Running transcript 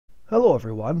Hello,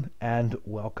 everyone, and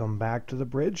welcome back to the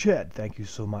Bridgehead. Thank you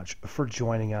so much for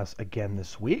joining us again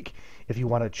this week. If you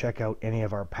want to check out any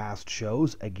of our past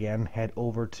shows, again, head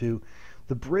over to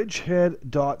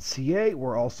thebridgehead.ca.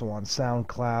 We're also on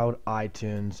SoundCloud,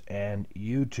 iTunes, and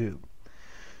YouTube.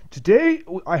 Today,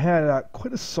 I had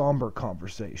quite a somber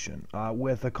conversation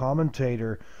with a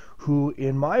commentator who,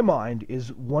 in my mind,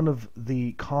 is one of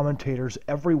the commentators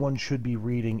everyone should be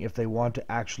reading if they want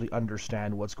to actually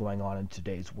understand what's going on in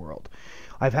today's world.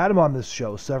 I've had him on this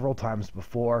show several times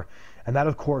before, and that,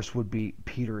 of course, would be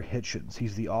Peter Hitchens.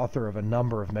 He's the author of a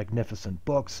number of magnificent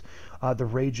books. The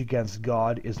Rage Against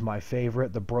God is my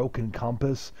favorite. The Broken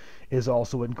Compass is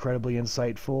also incredibly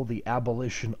insightful. The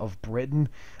Abolition of Britain,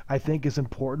 I think, is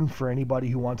important for anybody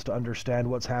who wants to understand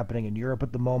what's happening in Europe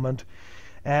at the moment.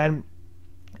 And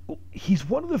he's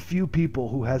one of the few people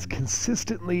who has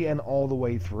consistently and all the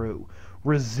way through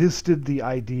resisted the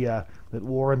idea that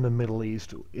war in the Middle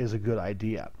East is a good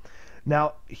idea.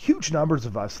 Now, huge numbers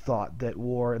of us thought that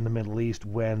war in the Middle East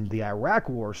when the Iraq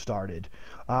War started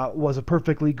was a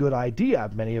perfectly good idea.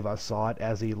 Many of us saw it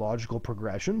as a logical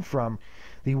progression from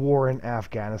the war in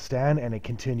Afghanistan and a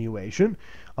continuation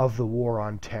of the war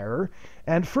on terror.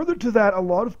 And further to that, a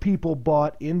lot of people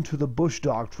bought into the Bush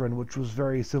doctrine, which was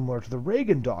very similar to the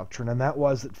Reagan doctrine, and that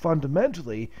was that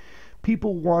fundamentally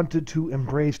people wanted to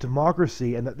embrace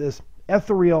democracy and that this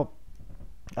ethereal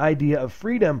idea of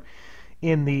freedom,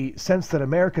 in the sense that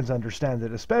Americans understand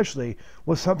it especially,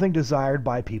 was something desired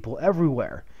by people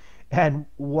everywhere. And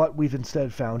what we've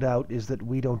instead found out is that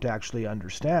we don't actually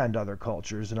understand other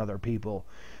cultures and other people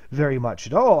very much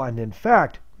at all. And in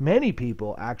fact, many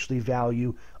people actually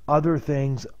value other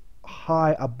things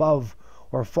high above,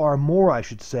 or far more, I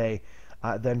should say,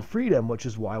 than freedom, which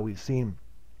is why we've seen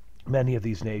many of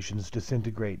these nations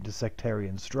disintegrate into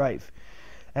sectarian strife.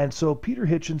 And so Peter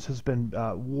Hitchens has been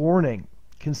warning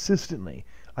consistently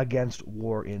against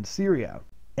war in Syria.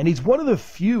 And he's one of the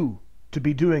few to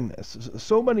be doing this.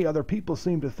 So many other people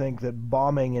seem to think that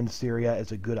bombing in Syria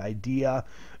is a good idea.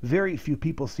 Very few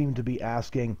people seem to be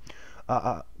asking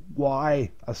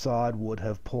why Assad would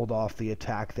have pulled off the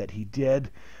attack that he did.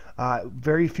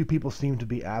 Very few people seem to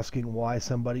be asking why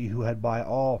somebody who had,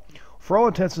 for all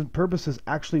intents and purposes,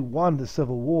 actually won the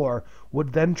civil war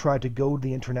would then try to goad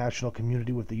the international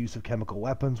community with the use of chemical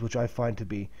weapons, which I find to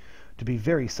be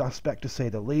very suspect, to say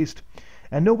the least.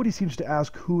 And nobody seems to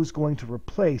ask who is going to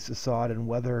replace Assad and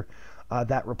whether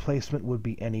that replacement would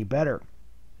be any better.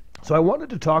 So I wanted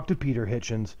to talk to Peter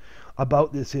Hitchens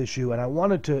about this issue, and I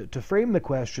wanted to frame the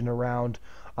question around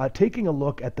taking a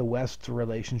look at the West's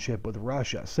relationship with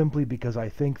Russia, simply because I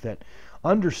think that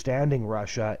understanding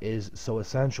Russia is so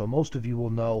essential. Most of you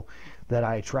will know that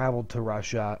I traveled to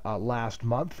Russia last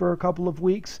month for a couple of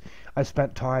weeks. I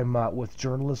spent time with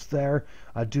journalists there,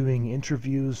 doing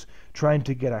interviews, trying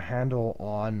to get a handle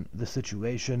on the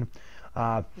situation,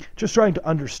 just trying to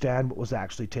understand what was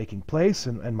actually taking place,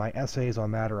 and my essays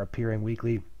on that are appearing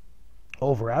weekly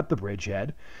over at the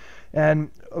Bridgehead.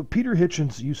 And Peter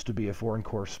Hitchens used to be a foreign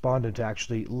correspondent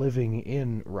actually living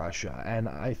in Russia, and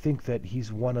I think that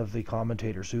he's one of the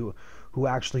commentators who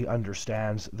actually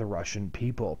understands the Russian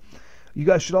people. You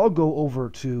guys should all go over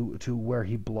to where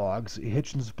he blogs,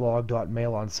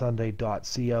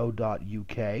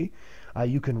 hitchensblog.mailonsunday.co.uk.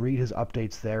 You can read his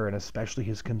updates there, and especially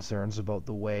his concerns about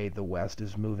the way the West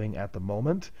is moving at the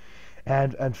moment.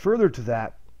 And further to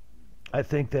that, I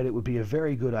think that it would be a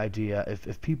very good idea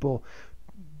if people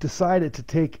decided to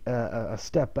take a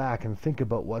step back and think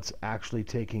about what's actually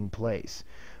taking place.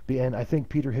 And I think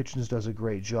Peter Hitchens does a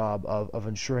great job of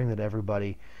ensuring that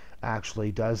everybody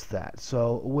actually does that.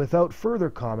 So without further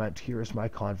comment, here's my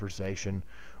conversation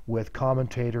with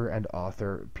commentator and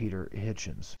author Peter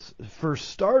Hitchens. For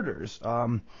starters,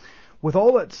 with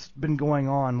all that's been going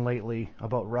on lately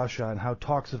about Russia and how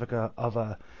toxic of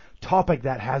a topic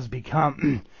that has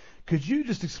become, could you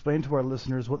just explain to our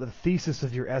listeners what the thesis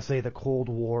of your essay, The Cold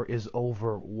War is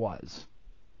Over, was?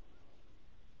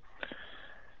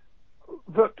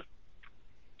 That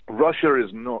Russia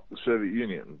is not the Soviet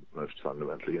Union, most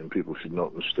fundamentally, and people should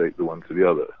not mistake the one for the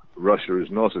other. Russia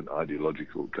is not an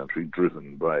ideological country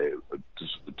driven by a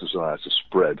desire to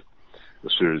spread a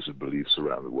series of beliefs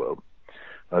around the world,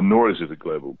 nor is it a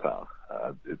global power.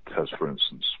 It has, for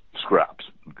instance, scrapped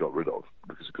and got rid of,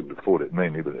 because it couldn't afford it,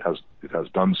 mainly, but it has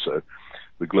done so,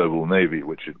 the global navy,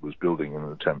 which it was building in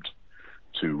an attempt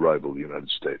to rival the United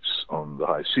States on the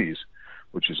high seas,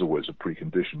 which is always a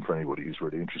precondition for anybody who's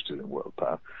really interested in world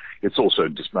power. It's also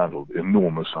dismantled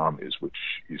enormous armies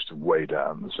which used to weigh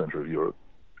down the center of Europe,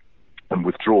 and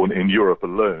withdrawn in Europe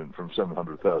alone from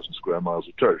 700,000 square miles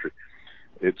of territory.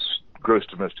 Its gross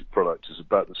domestic product is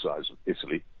about the size of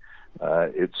Italy,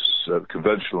 Its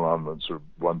conventional armaments are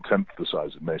 1/10 the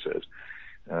size of NATO's.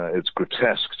 It's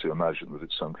grotesque to imagine that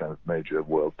it's some kind of major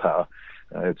world power.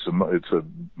 It's a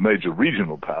major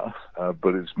regional power,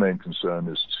 but its main concern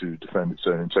is to defend its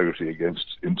own integrity against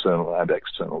internal and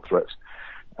external threats.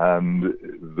 And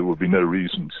there would be no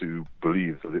reason to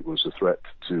believe that it was a threat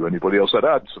to anybody else. I'd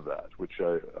add to that, which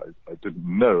I didn't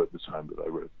know at the time that I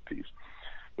wrote the piece,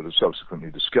 but have subsequently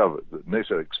discovered that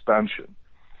NATO expansion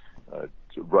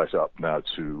right up now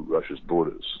to Russia's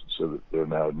borders, so that there are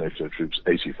now NATO troops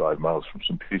 85 miles from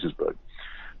St. Petersburg,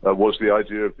 was the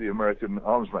idea of the American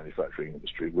arms manufacturing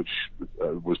industry, which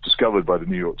was discovered by the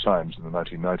New York Times in the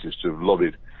 1990s to have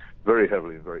lobbied very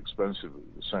heavily and very expensively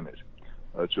the Senate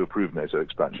to approve NATO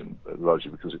expansion,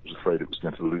 largely because it was afraid it was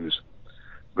going to lose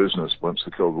business once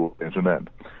the Cold War came to an end.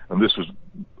 And this was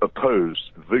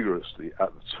opposed vigorously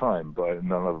at the time by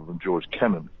none other than George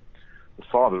Kennan, the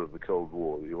father of the Cold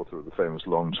War, the author of the famous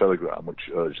Long Telegram, which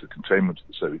urged the containment of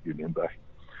the Soviet Union back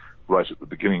right at the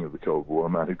beginning of the Cold War, a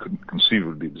man who couldn't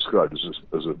conceivably be described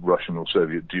as a Russian or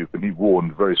Soviet dupe, and he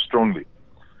warned very strongly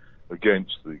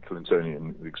against the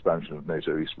Clintonian expansion of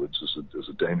NATO eastwards as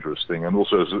a dangerous thing, and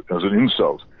also as an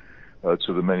insult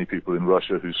to the many people in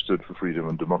Russia who stood for freedom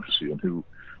and democracy and who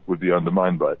would be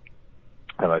undermined by it.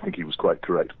 And I think he was quite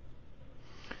correct.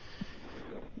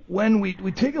 When we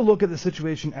take a look at the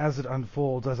situation as it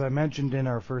unfolds, as I mentioned in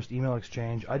our first email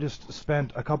exchange, I just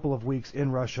spent a couple of weeks in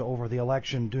Russia over the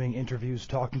election doing interviews,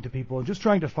 talking to people, and just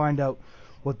trying to find out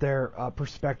what their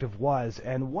perspective was.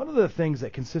 And one of the things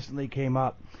that consistently came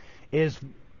up is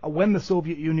when the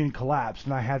Soviet Union collapsed,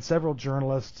 and I had several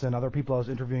journalists and other people I was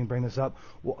interviewing bring this up,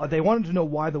 they wanted to know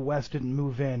why the West didn't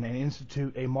move in and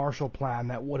institute a Marshall Plan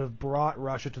that would have brought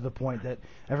Russia to the point that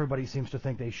everybody seems to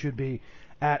think they should be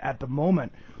at the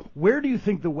moment. Where do you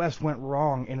think the West went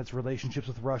wrong in its relationships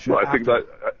with Russia? Well, I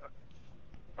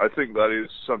think that is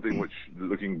something which,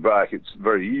 looking back, it's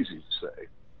very easy to say.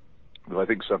 But I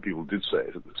think some people did say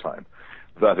it at the time,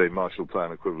 that a Marshall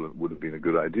Plan equivalent would have been a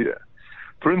good idea.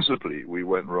 Principally, we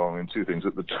went wrong in two things.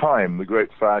 At the time, the great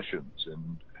fashions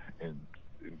in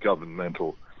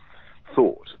governmental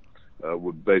thought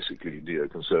were basically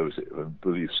neoconservative, and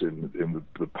beliefs in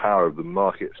the power of the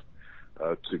market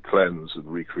to cleanse and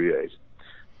recreate,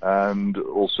 and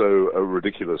also a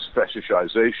ridiculous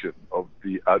fetishization of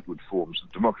the outward forms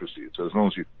of democracy. So as long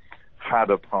as you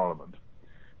had a parliament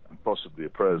and possibly a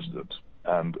president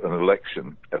and an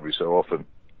election every so often,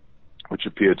 which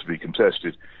appeared to be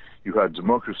contested, you had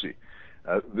democracy.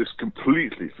 This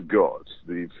completely forgot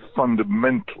the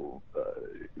fundamental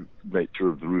nature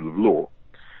of the rule of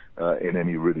law in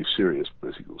any really serious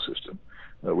political system,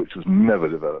 which was never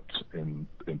developed in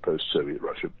post-Soviet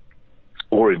Russia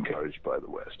or encouraged by the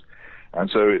West. And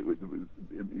so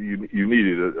you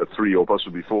needed a three or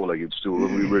possibly four-legged stool,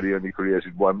 and we really only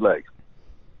created one leg.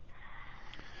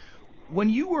 When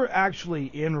you were actually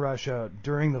in Russia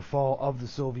during the fall of the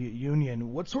Soviet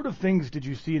Union, what sort of things did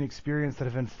you see and experience that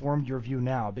have informed your view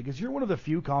now? Because you're one of the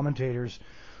few commentators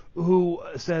who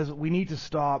says we need to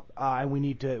stop and we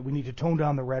need to tone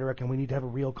down the rhetoric and we need to have a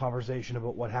real conversation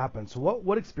about what happened. So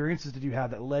what experiences did you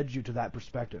have that led you to that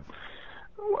perspective?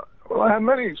 Well, I had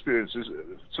many experiences.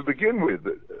 To begin with,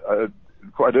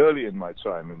 quite early in my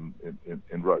time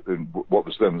in what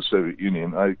was then the Soviet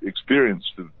Union, I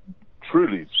experienced the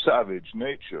truly savage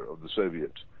nature of the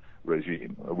Soviet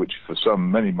regime, which for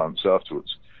many months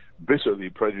afterwards bitterly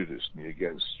prejudiced me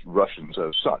against Russians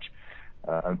as such,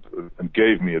 and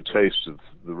gave me a taste of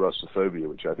the Russophobia,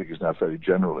 which I think is now fairly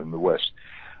general in the West,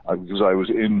 because I was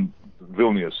in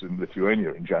Vilnius in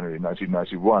Lithuania in January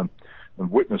 1991 and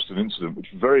witnessed an incident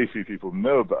which very few people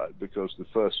know about, because the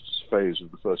first phase of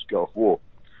the first Gulf War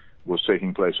was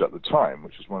taking place at the time,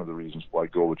 which is one of the reasons why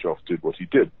Gorbachev did what he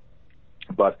did.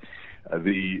 But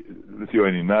the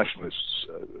Lithuanian nationalists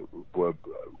were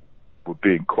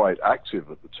being quite active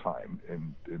at the time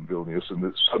in Vilnius, and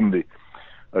that suddenly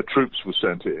troops were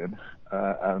sent in,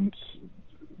 and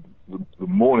the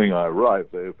morning I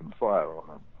arrived, they opened fire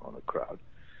on a crowd,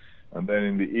 and then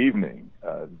in the evening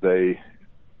they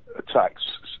attacked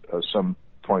some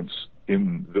points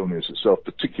in Vilnius itself,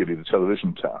 particularly the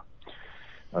television tower,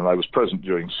 and I was present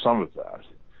during some of that,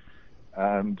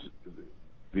 and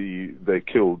they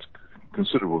killed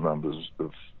considerable numbers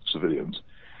of civilians,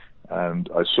 and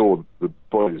I saw the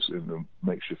bodies in the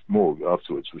makeshift morgue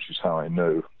afterwards, which is how I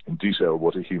know in detail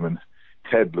what a human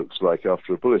head looks like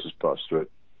after a bullet has passed through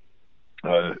it,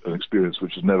 an experience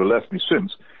which has never left me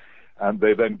since. And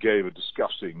they then gave a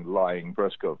disgusting, lying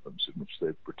press conference in which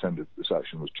they pretended this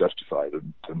action was justified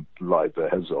and lied their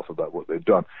heads off about what they'd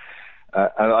done.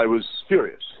 And I was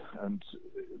furious and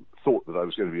thought that I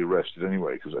was going to be arrested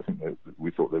anyway, because I think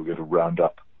we thought they were going to round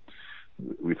up.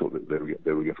 We thought that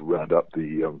they were going to round up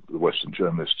the Western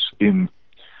journalists in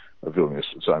Vilnius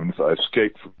at the time. So I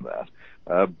escaped from that,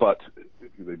 but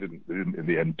they didn't in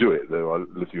the end do it. Though our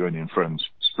Lithuanian friends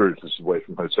spirited us away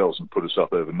from hotels and put us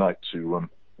up overnight to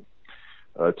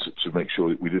make sure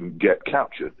that we didn't get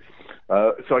captured.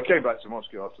 So I came back to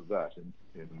Moscow after that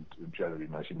in January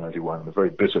 1991, a very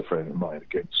bitter frame of mind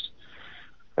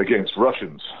against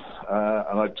Russians.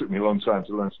 And it took me a long time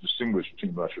to learn to distinguish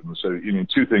between Russia and the Soviet Union.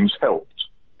 Two things helped.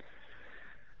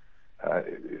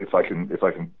 If I can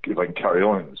carry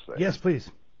on in this way. Yes, please.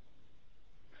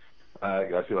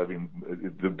 I feel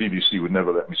the BBC would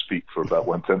never let me speak for about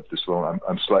 1/10 this long.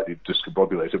 I'm slightly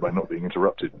discombobulated by not being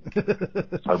interrupted.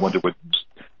 I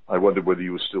wondered whether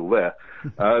you were still there.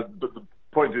 But the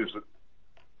point is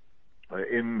that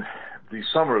in the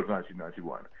summer of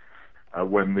 1991,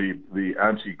 when the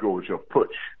anti-Gorbachev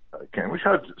putsch came, which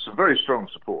had some very strong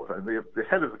support, and the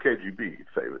head of the KGB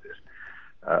favored it.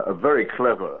 A very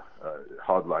clever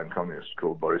hardline communist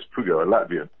called Boris Pugo, a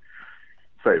Latvian,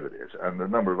 favored it, and a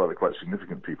number of other quite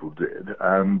significant people did,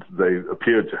 and they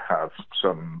appeared to have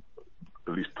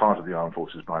at least part of the armed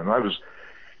forces behind them. I was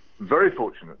very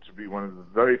fortunate to be one of the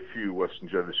very few Western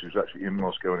journalists who was actually in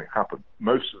Moscow when it happened.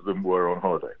 Most of them were on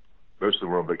holiday. Most of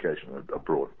them were on vacation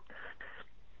abroad.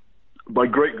 By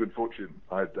great good fortune,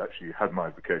 I'd actually had my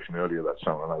vacation earlier that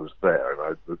summer, and I was there,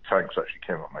 and the tanks actually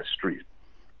came up my street.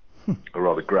 A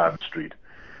rather grand street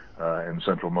in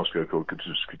central Moscow called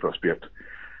Kutuzovsky Prospect,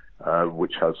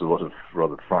 which has a lot of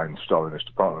rather fine Stalinist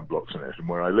apartment blocks in it, and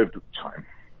where I lived at the time.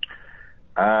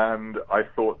 And I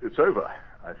thought, it's over.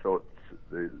 I thought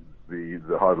the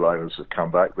hardliners have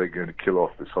come back. They're going to kill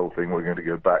off this whole thing. We're going to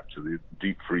go back to the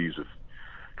deep freeze of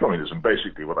communism.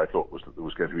 Basically, what I thought was that there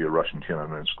was going to be a Russian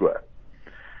Tiananmen Square.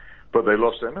 But they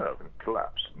lost their nerve and it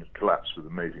collapsed. And it collapsed with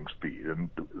amazing speed. And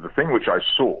the thing which I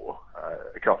saw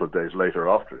a couple of days later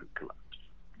after it collapsed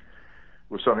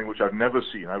was something which I've never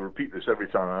seen. I repeat this every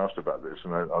time I asked about this,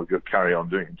 and I'll carry on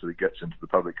doing it until it gets into the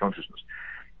public consciousness.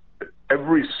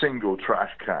 Every single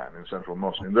trash can in central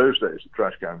Moscow, in those days, the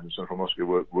trash cans in central Moscow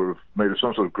were made of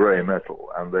some sort of grey metal,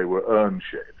 and they were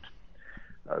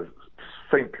urn-shaped.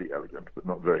 Faintly elegant, but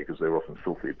not very, because they were often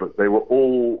filthy. But they were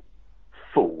all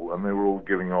full, and they were all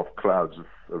giving off clouds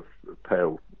of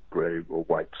pale grey or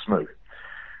white smoke.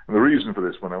 And the reason for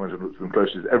this, when I went and looked at them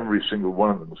closely, is every single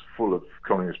one of them was full of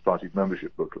Communist Party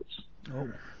membership booklets,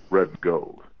 red and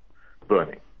gold,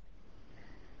 burning.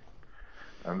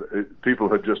 And people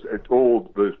had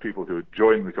all those people who had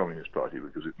joined the Communist Party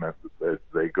because it meant that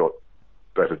they got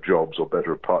better jobs or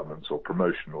better apartments or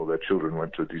promotion, or their children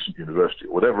went to a decent university,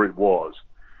 or whatever it was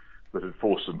that had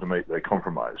forced them to make their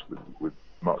compromise with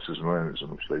Marxism and Leninism,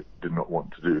 which they did not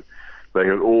want to do. They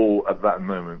had all, at that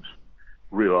moment,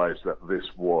 realized that this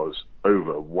was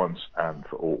over once and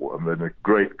for all. And then a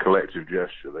great collective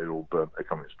gesture, they'd all burnt their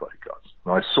Communist Party cards.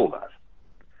 And I saw that.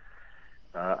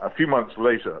 A few months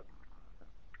later,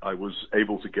 I was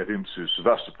able to get into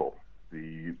Sevastopol,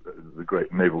 the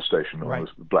great naval station on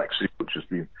the Black Sea, which has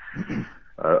been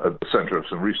at the center of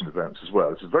some recent events as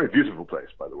well. It's a very beautiful place,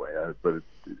 by the way, but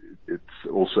it's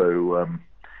also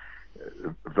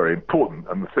very important.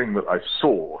 And the thing that I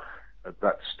saw at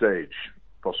that stage,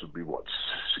 possibly,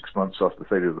 6 months after the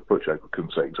failure of the putsch, I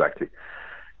couldn't say exactly,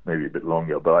 maybe a bit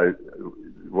longer, but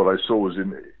what I saw was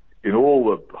in all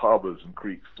the harbors and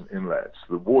creeks and inlets,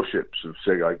 the warships of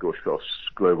Sergei Gorshkov's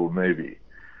global navy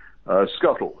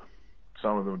scuttled.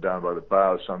 Some of them down by the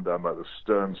bow, some down by the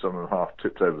stern, some of them half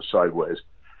tipped over sideways.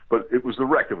 But it was the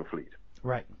wreck of a fleet.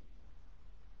 Right.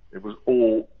 It was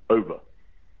all over.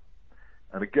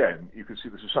 And again, you can see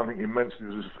this is something immensely,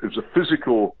 it was a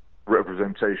physical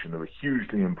representation of a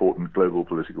hugely important global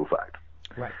political fact.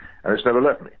 Right. And it's never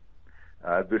left me.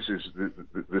 This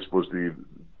was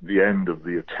the end of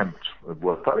the attempt of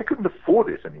work. They couldn't afford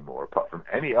it anymore, apart from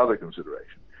any other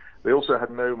consideration. They also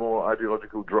had no more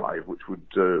ideological drive, which would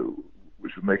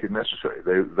make it necessary.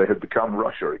 They had become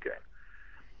Russia again.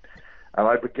 And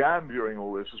I began during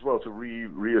all this as well to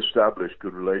re-establish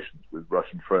good relations with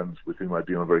Russian friends with whom I'd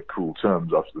been on very cool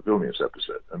terms after the Vilnius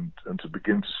episode, and to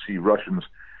begin to see Russians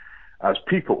as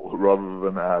people rather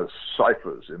than as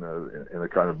ciphers in a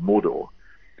kind of Mordor,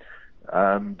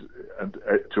 and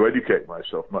to educate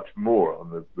myself much more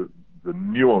on the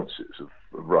nuances of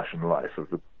Russian life, of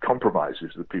the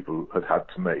compromises that people had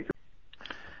to make.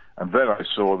 And then I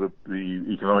saw the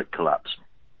economic collapse,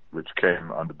 which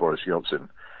came under Boris Yeltsin.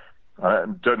 I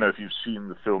don't know if you've seen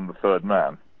the film The Third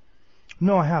Man.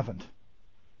 No, I haven't.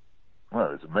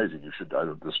 Well, it's amazing.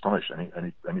 I'm astonished.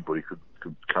 Anybody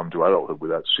could come to adulthood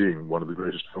without seeing one of the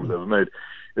greatest films ever made.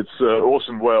 It's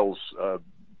Orson Welles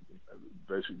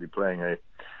basically playing a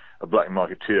black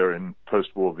marketeer in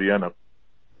post-war Vienna.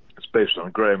 It's based on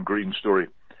a Graham Greene story,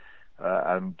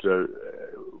 and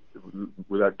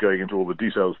without going into all the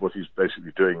details, what he's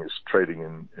basically doing is trading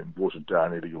in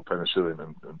watered-down illegal penicillin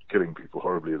and killing people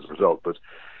horribly as a result.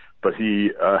 But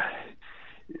he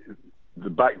the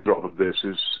backdrop of this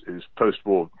is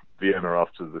post-war Vienna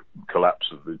after the collapse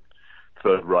of the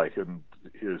Third Reich, and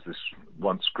here's this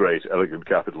once great, elegant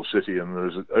capital city, and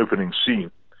there's an opening scene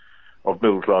of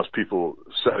middle-class people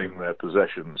selling their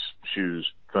possessions, shoes,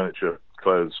 furniture,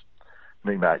 clothes,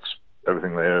 knickknacks,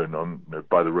 everything they own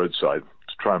by the roadside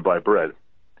to try and buy bread.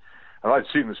 And I'd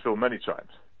seen this film many times,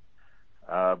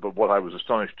 but what I was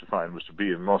astonished to find was to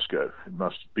be in Moscow. It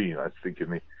must have been, I think,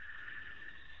 in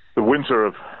the winter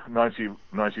of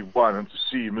 1991, and to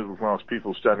see middle-class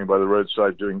people standing by the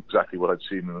roadside doing exactly what I'd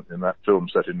seen in that film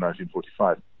set in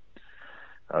 1945.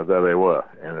 There they were,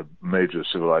 in a major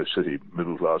civilized city,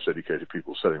 middle-class educated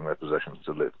people selling their possessions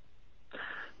to live.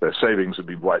 Their savings had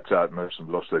been wiped out, most of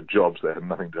them lost their jobs, they had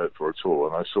nothing to hope for at all,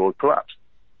 and I saw a collapse,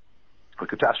 a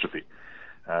catastrophe.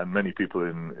 And many people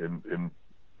in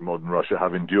modern Russia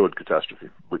have endured catastrophe,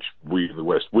 which we in the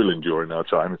West will endure in our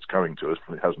time. It's coming to us,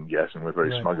 but it hasn't yet, and we're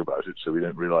very smug about it, so we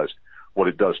don't realize what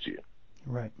it does to you.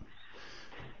 Right.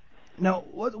 Now,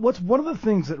 what's one of the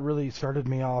things that really started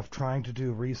me off trying to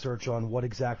do research on what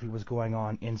exactly was going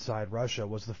on inside Russia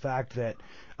was the fact that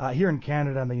here in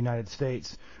Canada and the United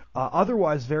States,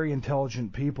 otherwise very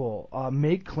intelligent people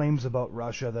make claims about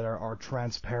Russia that are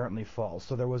transparently false.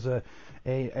 So there was an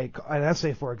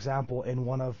essay, for example, in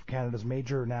one of Canada's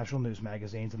major national news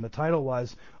magazines, and the title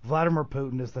was "Vladimir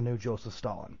Putin is the New Joseph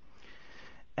Stalin."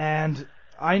 And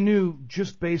I knew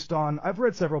just based on, I've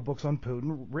read several books on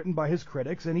Putin written by his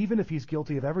critics, and even if he's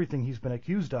guilty of everything he's been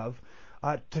accused of,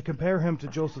 to compare him to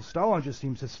Joseph Stalin just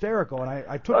seems hysterical. And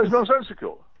I took it's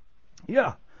nonsensical.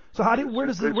 Yeah. So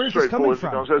where's this coming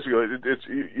from? It's nonsensical.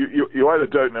 You either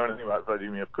don't know anything about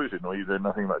Vladimir Putin, or you know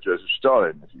nothing about Joseph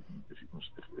Stalin. If you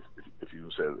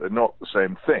can say that. They're not the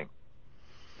same thing.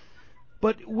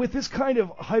 But with this kind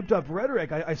of hyped up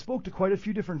rhetoric, I spoke to quite a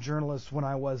few different journalists when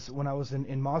I was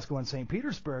in Moscow and St.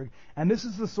 Petersburg, and this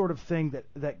is the sort of thing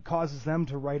that causes them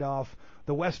to write off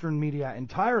the Western media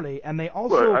entirely, and they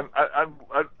also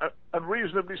and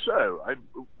reasonably so.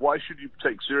 Why should you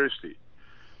take seriously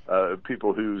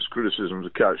people whose criticisms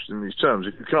are couched in these terms?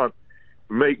 If you can't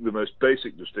make the most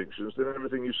basic distinctions, then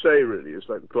everything you say really is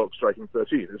like the clock striking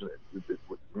 13, isn't it?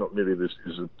 Not merely this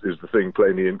is the thing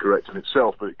plainly incorrect in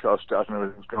itself, but it casts doubt on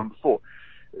everything that's gone before.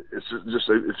 It's just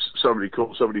if somebody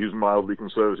calls somebody who's mildly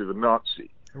conservative a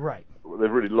Nazi, right? They've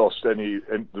really lost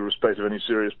the respect of any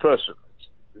serious person.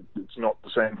 It's not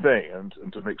the same thing,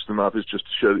 and to mix them up is just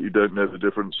to show that you don't know the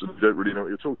difference and you don't really know what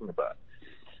you're talking about.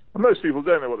 And most people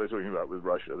don't know what they're talking about with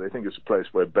Russia. They think it's a place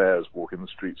where bears walk in the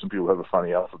streets and people have a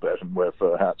funny alphabet and wear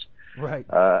fur hats. Right.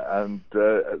 And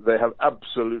they have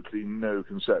absolutely no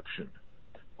conception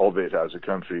of it as a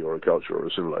country or a culture or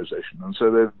a civilization. And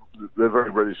so they're very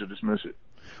ready to dismiss it.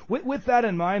 With that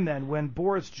in mind, then, when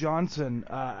Boris Johnson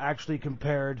actually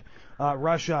compared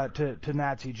Russia to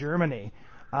Nazi Germany,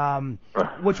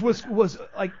 which was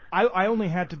like, I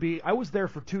was there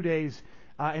for 2 days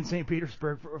in St.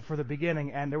 Petersburg for the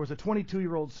beginning, and there was a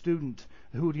 22-year-old student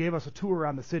who gave us a tour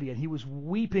around the city, and he was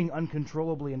weeping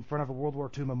uncontrollably in front of a World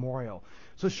War II memorial.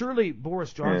 So surely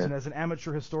Boris Johnson, as an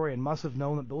amateur historian, must have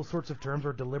known that those sorts of terms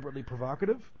are deliberately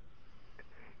provocative?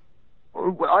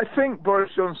 Well, I think Boris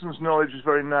Johnson's knowledge is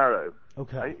very narrow.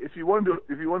 Okay. If you want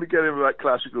to get him about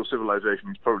classical civilization,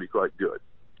 he's probably quite good.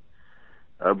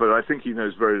 But I think he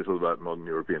knows very little about modern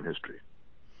European history.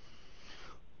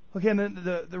 Again,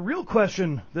 the real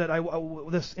question that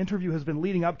this interview has been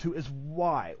leading up to is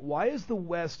why? Why is the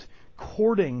West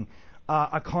courting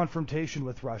a confrontation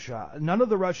with Russia? None of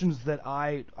the Russians that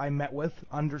I met with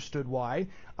understood why.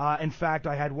 In fact,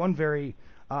 I had one very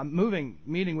moving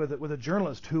meeting with a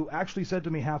journalist who actually said to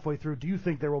me halfway through, "Do you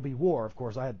think there will be war?" Of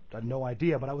course, I had no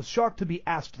idea, but I was shocked to be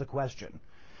asked the question.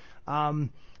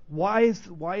 Why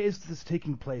is this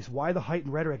taking place? Why the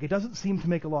heightened rhetoric? It doesn't seem to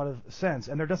make a lot of sense,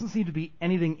 and there doesn't seem to be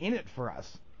anything in it for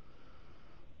us.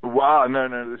 Wow, no.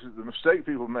 This is the mistake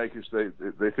people make is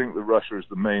they think that Russia is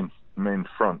the main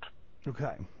front.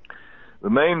 Okay. The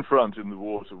main front in the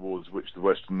war towards which the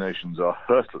Western nations are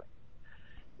hurtling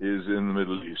is in the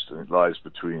Middle East, and it lies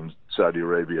between Saudi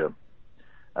Arabia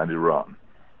and Iran.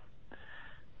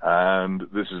 And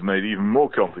this is made even more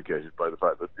complicated by the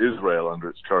fact that Israel, under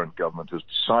its current government, has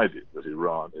decided that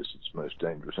Iran is its most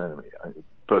dangerous enemy.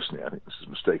 personally, I think this is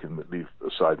mistaken, but leave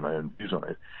aside my own views on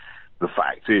it. The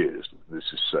fact is, this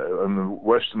is so, and the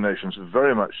Western nations have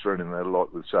very much thrown in their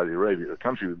lot with Saudi Arabia, a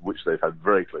country with which they've had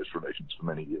very close relations for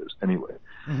many years anyway.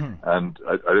 Mm-hmm. And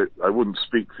I wouldn't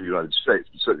speak for the United States,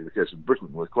 but certainly in the case of Britain,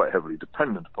 we're quite heavily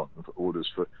dependent upon them for orders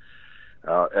for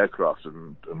our aircraft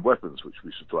and weapons, which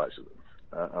we supply to them.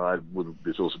 And I wouldn't be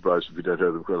at all surprised if we don't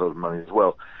owe them quite a lot of money as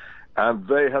well. And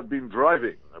they have been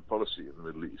driving a policy in the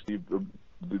Middle East.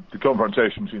 The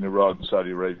confrontation between Iran and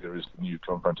Saudi Arabia is the new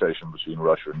confrontation between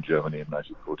Russia and Germany in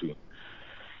 1914,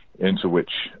 into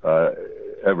which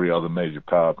every other major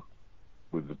power,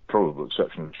 with the probable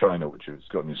exception of China, which has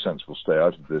got any sense will stay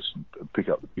out of this and pick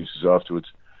up the pieces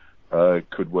afterwards,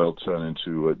 could well turn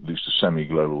into at least a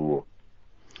semi-global war.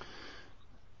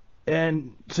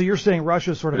 And so you're saying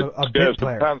Russia's sort of a big player. It scares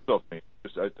the pants off me.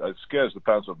 It scares the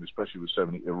pants off me, especially with so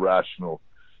many irrational,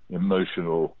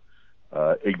 emotional,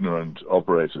 ignorant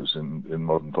operators in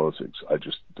modern politics. I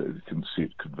just can see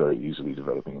it could very easily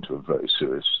developing into a very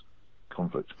serious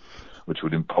conflict, which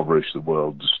would impoverish the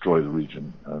world, destroy the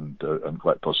region, and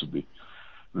quite possibly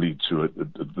lead to, at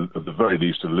the very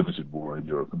least, a limited war in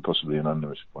Europe and possibly an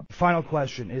unlimited one. Final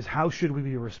question is, how should we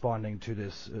be responding to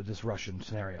this Russian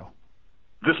scenario?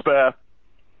 Despair.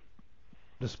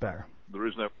 Despair. There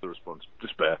is no other response.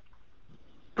 Despair.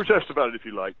 Protest about it if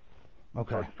you like.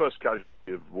 Okay. The first casualty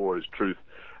of war is truth,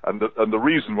 and the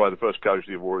reason why the first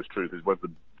casualty of war is truth is when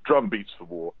the drum beats for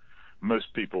war,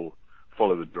 most people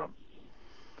follow the drum.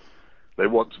 They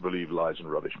want to believe lies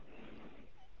and rubbish.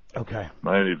 Okay.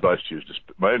 My only advice to you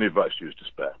is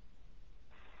despair.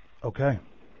 Okay.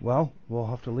 Well, we'll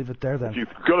have to leave it there then. If you've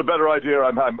got a better idea,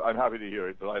 I'm happy to hear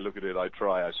it. But I look at it, I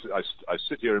try. I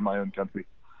sit here in my own country.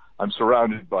 I'm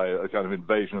surrounded by a kind of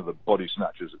invasion of the body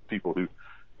snatchers of people who,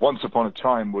 once upon a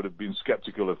time, would have been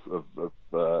skeptical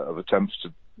of attempts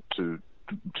to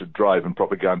drive and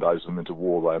propagandize them into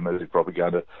war by emotive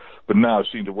propaganda, but now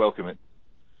seem to welcome it.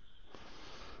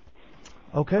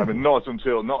 Okay. I mean, not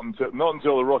until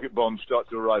the rocket bombs start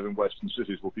to arrive in Western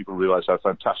cities will people realize how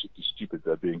fantastically stupid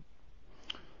they're being.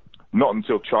 Not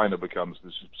until China becomes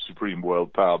the supreme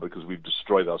world power, because we've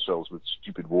destroyed ourselves with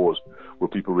stupid wars, will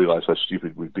people realize how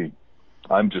stupid we've been.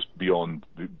 I'm just beyond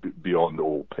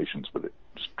all patience with it.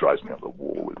 It just drives me up the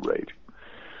wall with rage.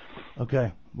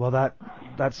 Okay. Well,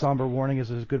 that somber warning is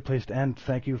a good place to end.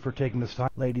 Thank you for taking this time.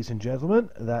 Ladies and gentlemen,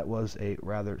 that was a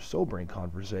rather sobering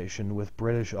conversation with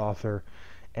British author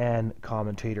and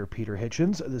commentator Peter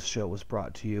Hitchens. This show was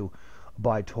brought to you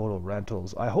by Total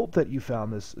Rentals. I hope that you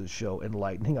found this show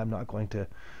enlightening. I'm not going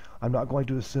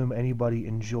to assume anybody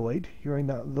enjoyed hearing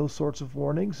those sorts of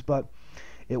warnings, but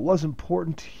it was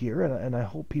important to hear, and I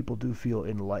hope people do feel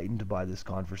enlightened by this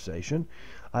conversation.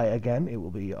 Again, it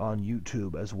will be on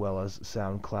YouTube as well as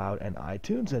SoundCloud and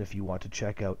iTunes, and if you want to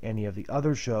check out any of the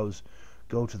other shows,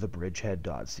 go to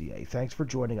thebridgehead.ca. Thanks for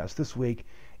joining us this week,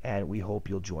 and we hope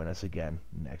you'll join us again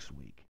next week.